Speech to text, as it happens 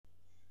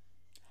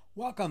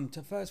Welcome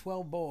to First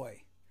World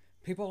Boy.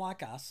 People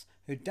like us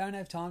who don't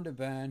have time to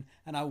burn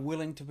and are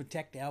willing to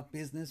protect our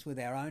business with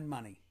our own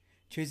money,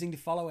 choosing to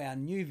follow our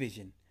new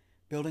vision,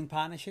 building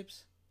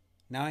partnerships,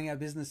 knowing our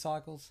business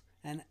cycles,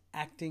 and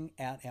acting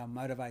out our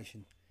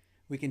motivation.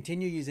 We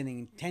continue using an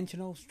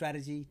intentional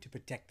strategy to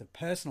protect the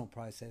personal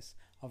process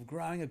of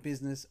growing a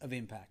business of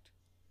impact.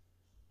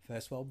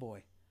 First World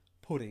Boy,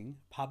 putting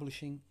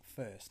publishing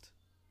first.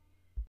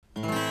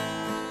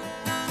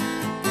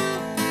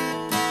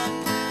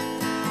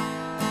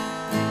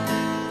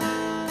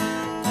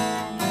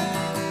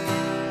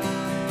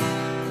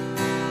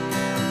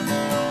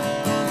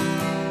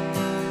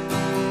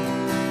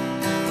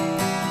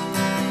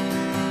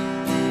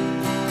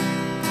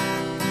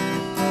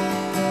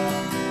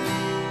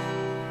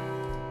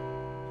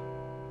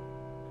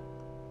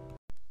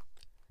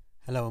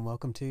 Hello and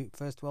welcome to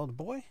First World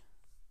Boy.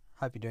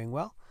 Hope you're doing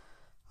well.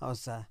 I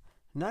was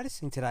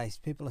noticing today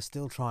people are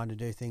still trying to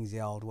do things the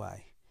old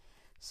way.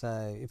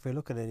 So if we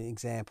look at an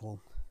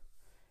example,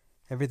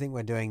 everything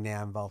we're doing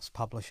now involves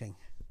publishing.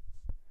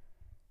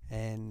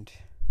 And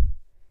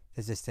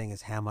there's this thing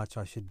as how much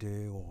I should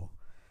do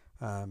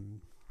or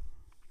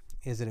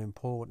is it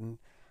important?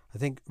 I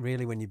think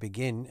really when you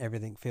begin,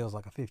 everything feels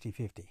like a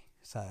 50-50.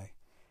 So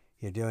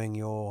you're doing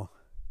your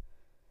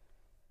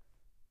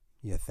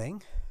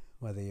thing,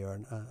 whether you're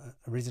an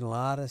original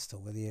artist or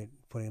whether you're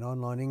putting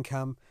online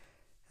income,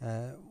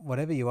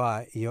 whatever you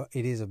are, it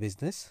is a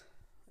business,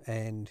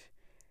 and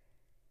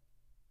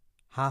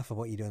half of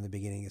what you do in the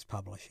beginning is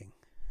publishing.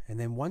 And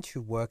then once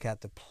you work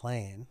out the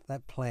plan,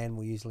 that plan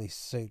will usually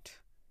suit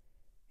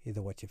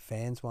either what your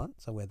fans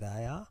want, so where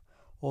they are,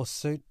 or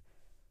suit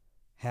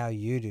how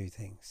you do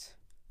things.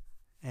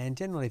 And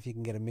generally, if you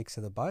can get a mix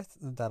of the both,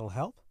 that'll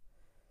help.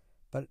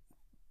 But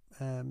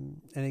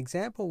an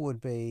example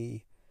would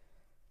be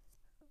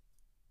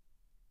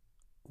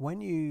when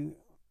you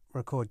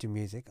record your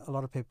music, a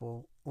lot of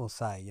people will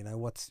say,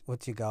 what's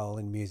your goal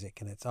in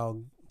music? And it's,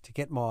 to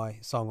get my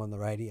song on the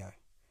radio.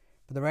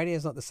 But the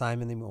radio's not the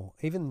same anymore.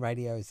 Even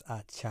radios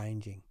are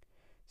changing.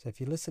 So if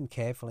you listen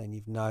carefully and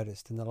you've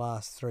noticed in the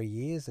last 3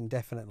 years and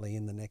definitely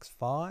in the next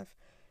 5,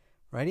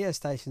 radio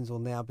stations will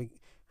now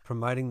be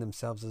promoting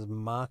themselves as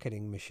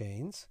marketing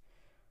machines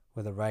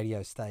with a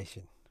radio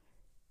station.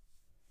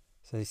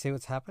 So you see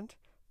what's happened?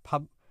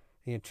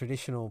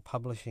 Traditional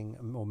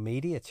publishing or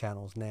media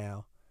channels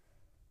now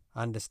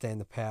understand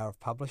the power of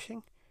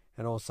publishing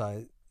and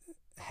also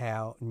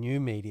how new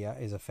media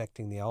is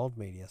affecting the old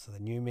media. So the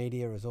new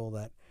media is all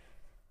that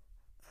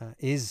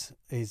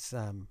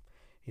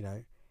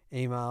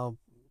email,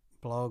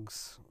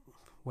 blogs,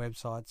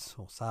 websites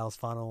or sales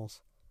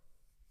funnels,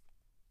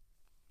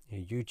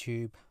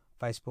 YouTube,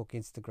 Facebook,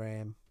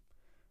 Instagram,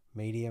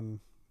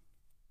 Medium,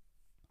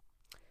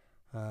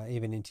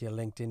 even into your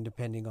LinkedIn,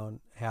 depending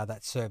on how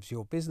that serves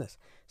your business.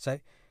 So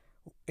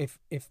if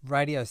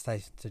radio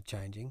stations are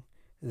changing,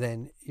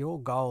 then your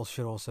goals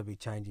should also be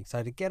changing.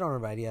 So to get on a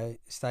radio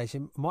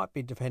station might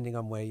be depending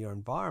on where your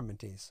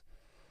environment is.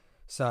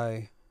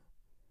 So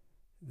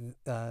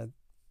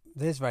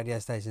there's radio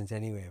stations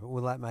anywhere, but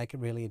will that make it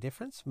really a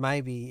difference?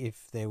 Maybe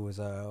if there was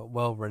a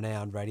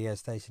well-renowned radio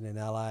station in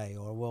LA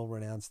or a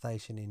well-renowned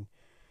station in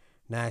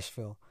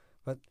Nashville.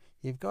 But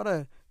you've got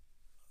to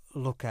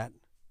look at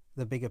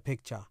the bigger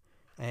picture.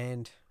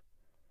 And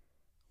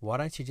why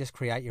don't you just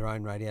create your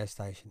own radio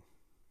station?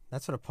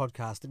 That's what a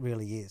podcast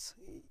really is.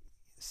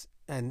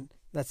 And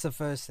that's the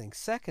first thing.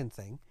 Second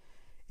thing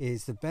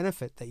is the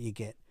benefit that you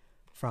get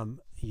from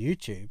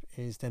YouTube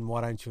is then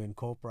why don't you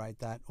incorporate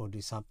that or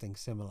do something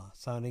similar?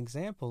 So an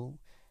example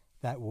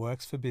that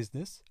works for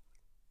business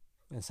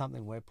and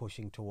something we're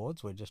pushing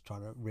towards, we're just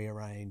trying to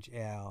rearrange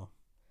our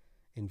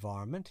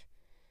environment,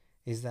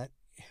 is that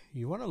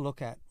you want to look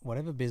at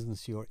whatever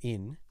business you're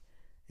in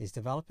is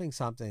developing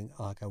something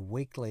like a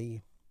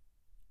weekly,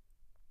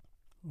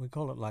 we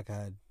call it like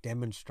a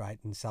demonstrate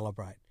and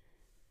celebrate.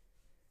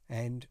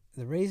 And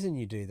the reason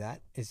you do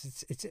that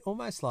is it's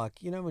almost like,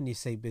 when you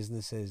see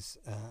businesses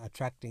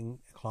attracting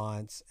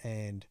clients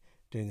and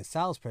doing a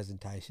sales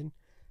presentation,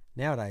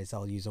 nowadays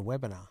they'll use a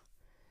webinar.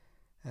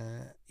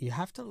 You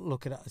have to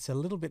look at it, it's a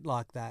little bit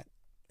like that.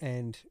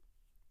 And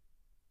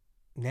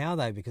now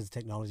though, because of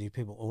technology,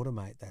 people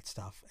automate that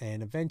stuff.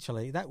 And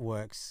eventually that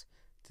works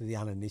to the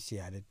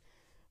uninitiated.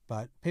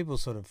 But people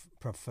sort of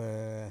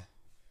prefer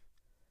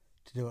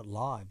to do it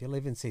live. You'll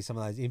even see some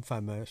of those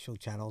infomercial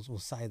channels will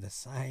say the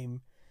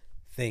same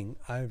thing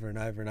over and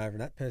over and over,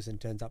 and that person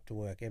turns up to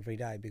work every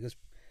day because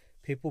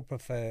people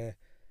prefer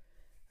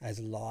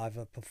as live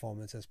a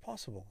performance as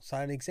possible. So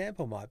an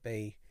example might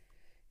be,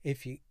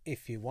 if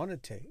you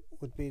wanted to,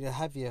 would be to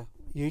have your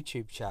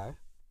YouTube show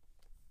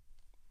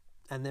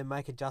and then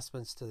make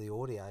adjustments to the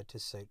audio to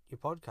suit your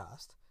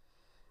podcast.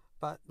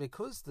 But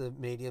because the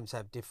mediums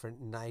have different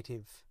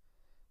native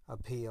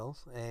appeal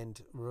and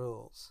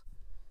rules,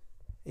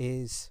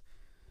 is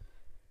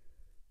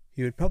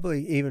you would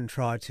probably even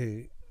try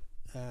to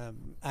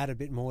add a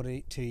bit more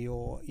to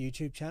your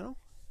YouTube channel.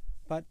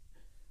 But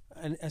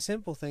a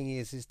simple thing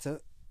is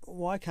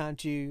why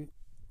can't you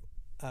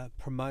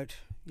promote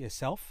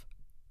yourself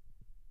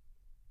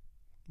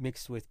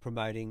mixed with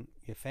promoting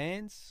your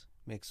fans,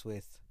 mixed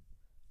with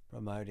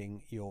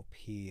promoting your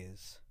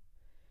peers.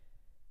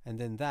 And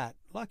then that,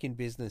 like in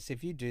business,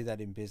 if you do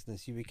that in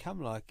business, you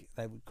become like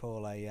they would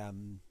call a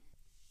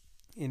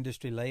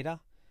industry leader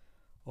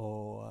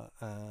or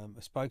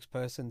a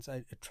spokesperson,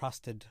 a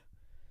trusted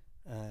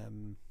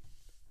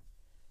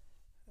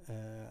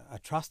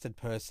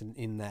person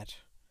in that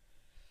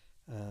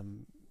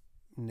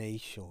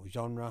niche or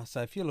genre.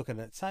 So if you're looking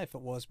at, say, if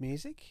it was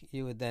music,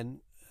 you would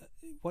then,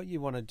 what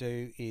you want to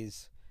do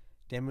is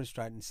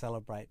demonstrate and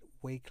celebrate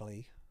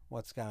weekly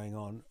what's going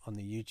on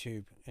the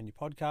YouTube and your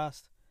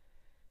podcast,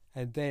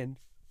 and then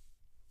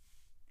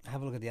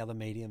have a look at the other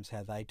mediums,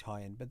 how they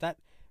tie in. But that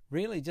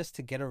really just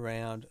to get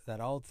around that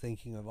old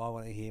thinking of, I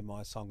want to hear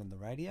my song on the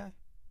radio,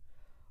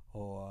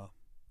 or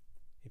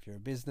if you're a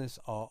business,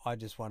 I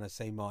just want to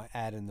see my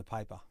ad in the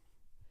paper.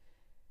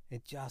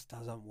 It just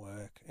doesn't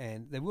work.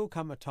 And there will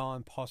come a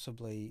time,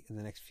 possibly in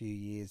the next few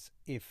years,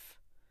 if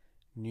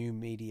new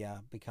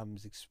media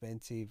becomes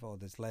expensive or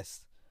there's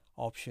less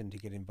option to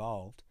get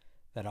involved,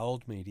 that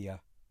old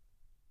media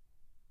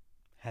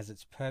has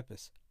its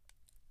purpose.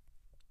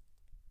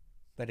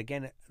 But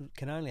again, it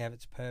can only have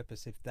its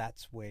purpose if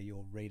that's where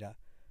your reader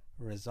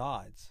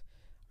resides.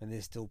 And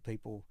there's still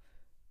people,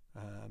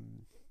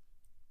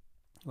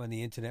 when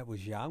the internet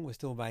was young, we're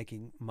still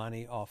making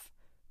money off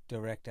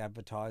direct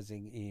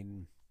advertising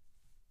in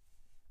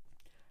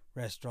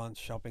restaurants,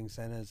 shopping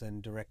centres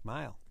and direct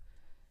mail.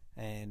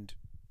 And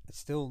it's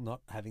still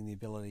not having the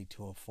ability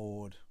to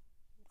afford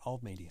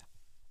old media.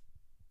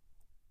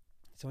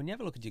 So when you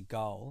have a look at your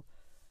goal,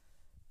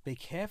 be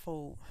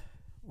careful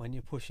when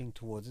you're pushing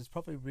towards, it's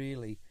probably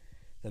really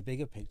the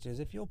bigger picture is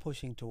if you're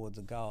pushing towards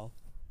a goal,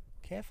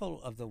 careful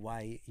of the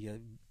way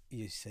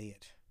you see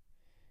it.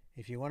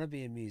 If you want to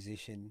be a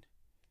musician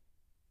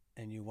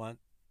and you want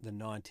the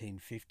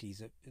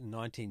 1950s,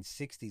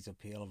 1960s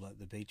appeal of like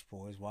the Beach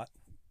Boys, what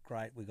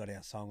great, we got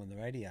our song on the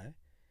radio,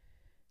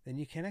 then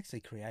you can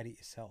actually create it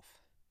yourself.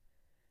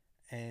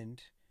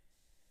 And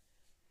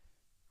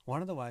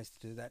one of the ways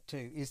to do that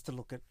too is to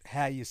look at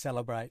how you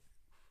celebrate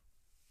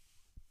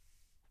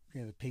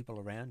the people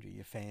around you,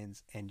 your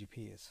fans and your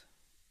peers,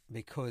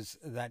 because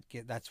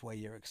that's where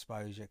your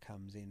exposure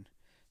comes in.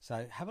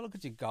 So have a look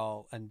at your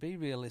goal and be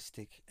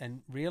realistic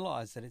and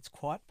realise that it's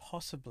quite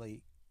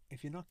possibly,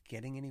 if you're not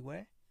getting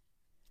anywhere,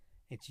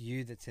 it's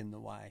you that's in the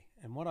way.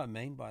 And what I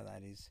mean by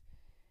that is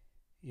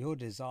your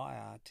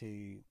desire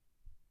to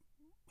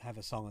have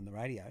a song on the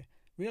radio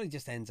really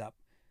just ends up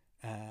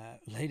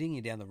leading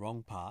you down the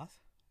wrong path,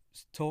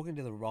 talking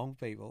to the wrong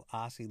people,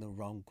 asking the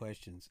wrong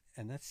questions.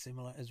 And that's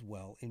similar as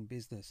well in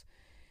business.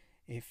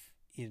 If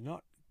you're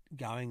not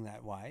going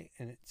that way,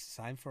 and it's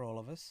the same for all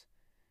of us,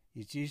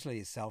 it's usually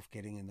yourself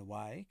getting in the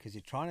way because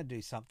you're trying to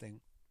do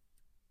something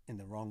in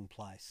the wrong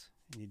place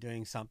and you're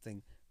doing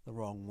something the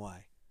wrong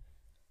way.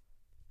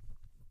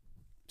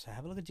 So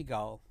have a look at your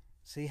goal,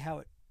 see how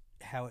it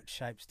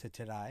shapes to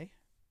today.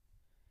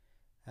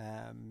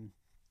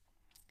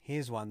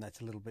 Here's one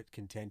that's a little bit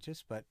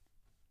contentious, but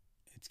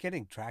it's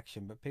getting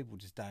traction, but people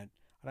just don't,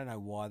 I don't know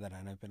why they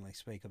don't openly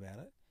speak about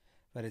it,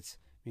 but it's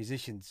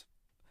musicians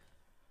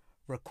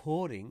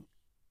recording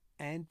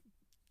and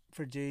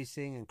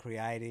producing and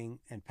creating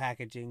and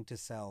packaging to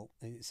sell,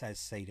 it says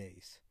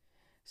CDs.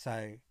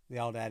 So the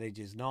old adage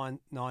is 9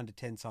 to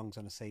 10 songs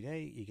on a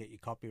CD, you get your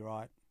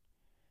copyright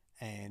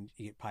and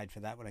you get paid for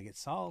that when it gets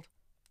sold,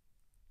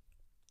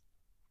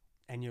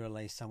 and you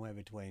release somewhere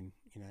between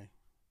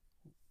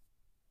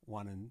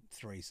 1 and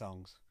 3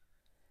 songs.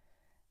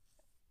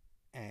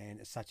 And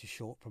it's such a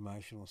short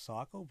promotional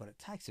cycle, but it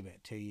takes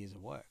about 2 years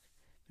of work.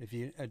 But if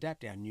you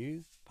adapt our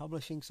new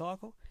publishing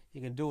cycle,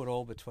 you can do it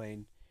all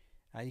between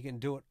in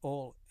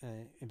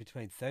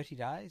between 30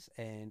 days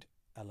and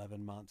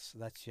 11 months.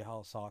 That's your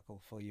whole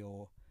cycle for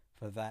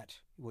that,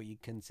 what you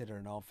consider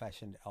an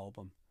old-fashioned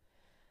album.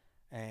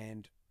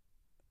 And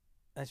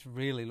that's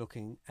really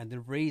looking, and the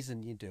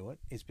reason you do it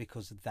is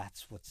because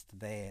that's what's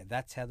there.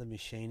 That's how the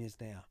machine is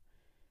now.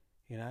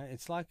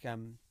 It's like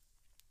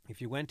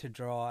if you went to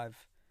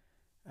drive,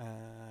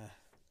 how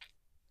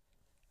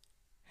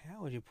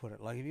would you put it?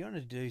 Like if you want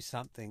to do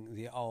something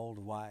the old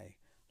way,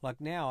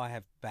 like now I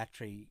have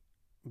battery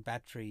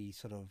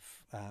sort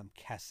of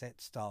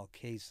cassette style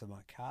keys for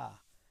my car,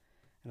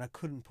 and I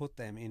couldn't put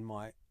them in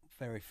my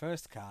very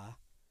first car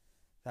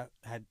that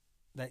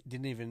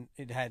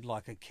it had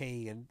like a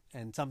key,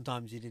 and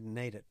sometimes you didn't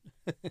need it.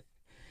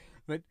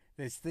 But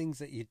there's things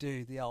that you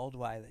do the old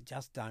way that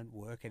just don't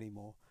work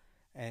anymore.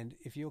 And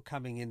if you're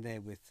coming in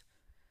there with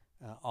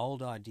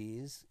old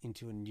ideas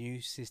into a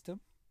new system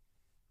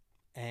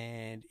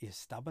and you're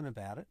stubborn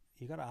about it,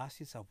 you've got to ask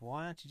yourself,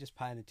 why aren't you just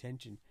paying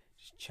attention?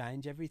 Just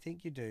change everything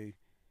you do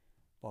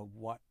by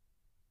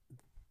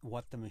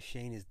what the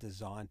machine is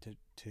designed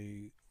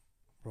to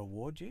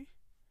reward you.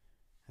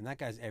 And that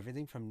goes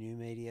everything from new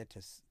media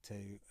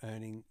to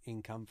earning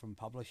income from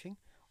publishing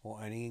or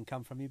earning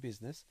income from your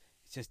business.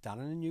 It's just done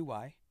in a new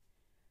way.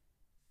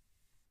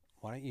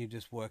 Why don't you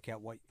just work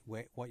out what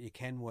you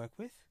can work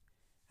with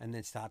and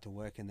then start to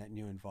work in that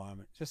new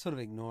environment. Just sort of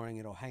ignoring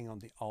it or hang on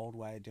to the old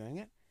way of doing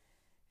it,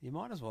 you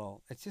might as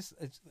well.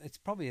 It's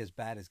probably as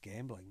bad as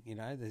gambling. You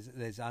know,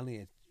 there's only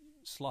a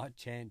slight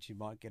chance you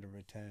might get a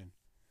return.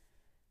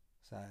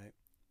 So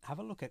have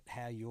a look at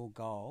how your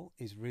goal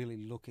is really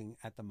looking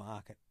at the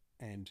market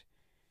and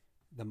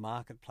the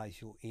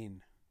marketplace you're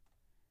in.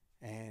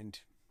 And,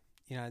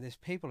 you know, there's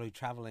people who are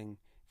traveling.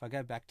 If I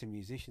go back to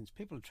musicians,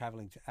 people are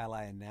traveling to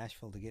LA and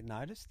Nashville to get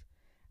noticed.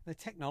 The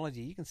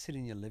technology, you can sit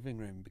in your living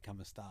room and become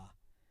a star.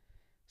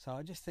 So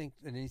I just think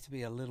there needs to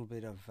be a little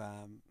bit of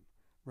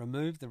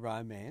remove the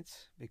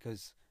romance,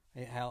 because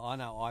hell, I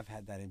know I've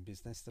had that in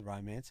business, the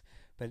romance.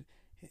 But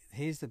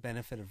here's the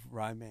benefit of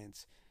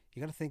romance.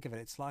 You got to think of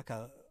it.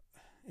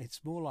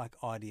 It's more like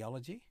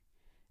ideology,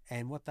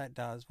 and what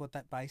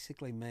that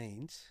basically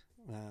means,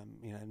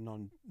 you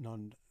know,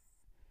 non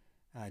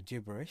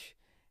gibberish,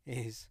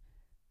 is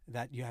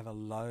that you have a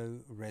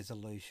low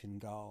resolution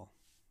goal.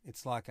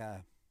 It's like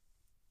a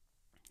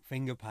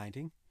finger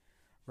painting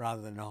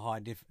rather than a high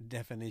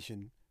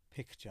definition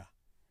picture.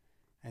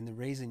 And the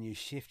reason you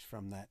shift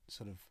from that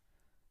sort of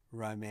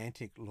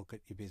romantic look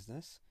at your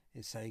business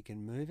is so you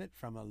can move it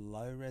from a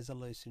low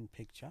resolution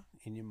picture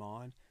in your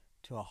mind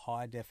to a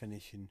high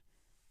definition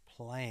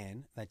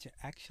plan that you're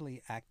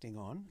actually acting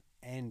on,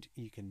 and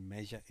you can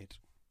measure it.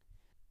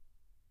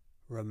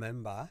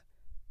 Remember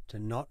to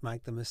not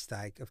make the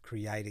mistake of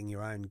creating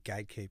your own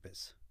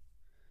gatekeepers.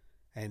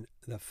 And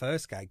the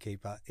first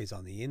gatekeeper is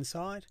on the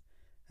inside,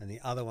 and the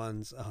other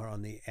ones are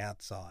on the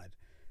outside.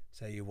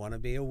 So you want to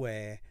be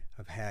aware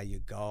of how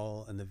your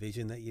goal and the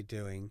vision that you're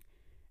doing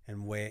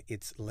and where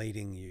it's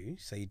leading you,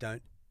 so you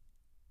don't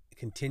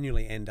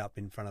continually end up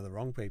in front of the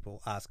wrong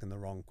people asking the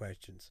wrong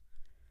questions.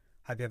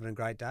 Hope you're having a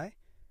great day.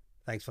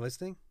 Thanks for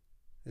listening.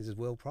 This is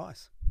Will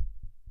Price,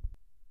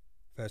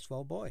 First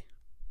World Boy.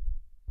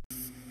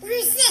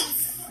 Who's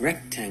this?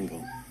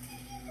 Rectangle.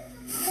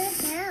 Good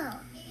girl.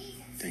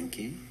 Thank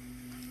you.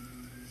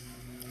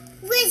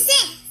 Who's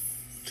this?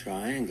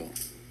 Triangle.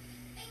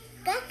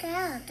 Good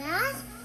girl, Dad.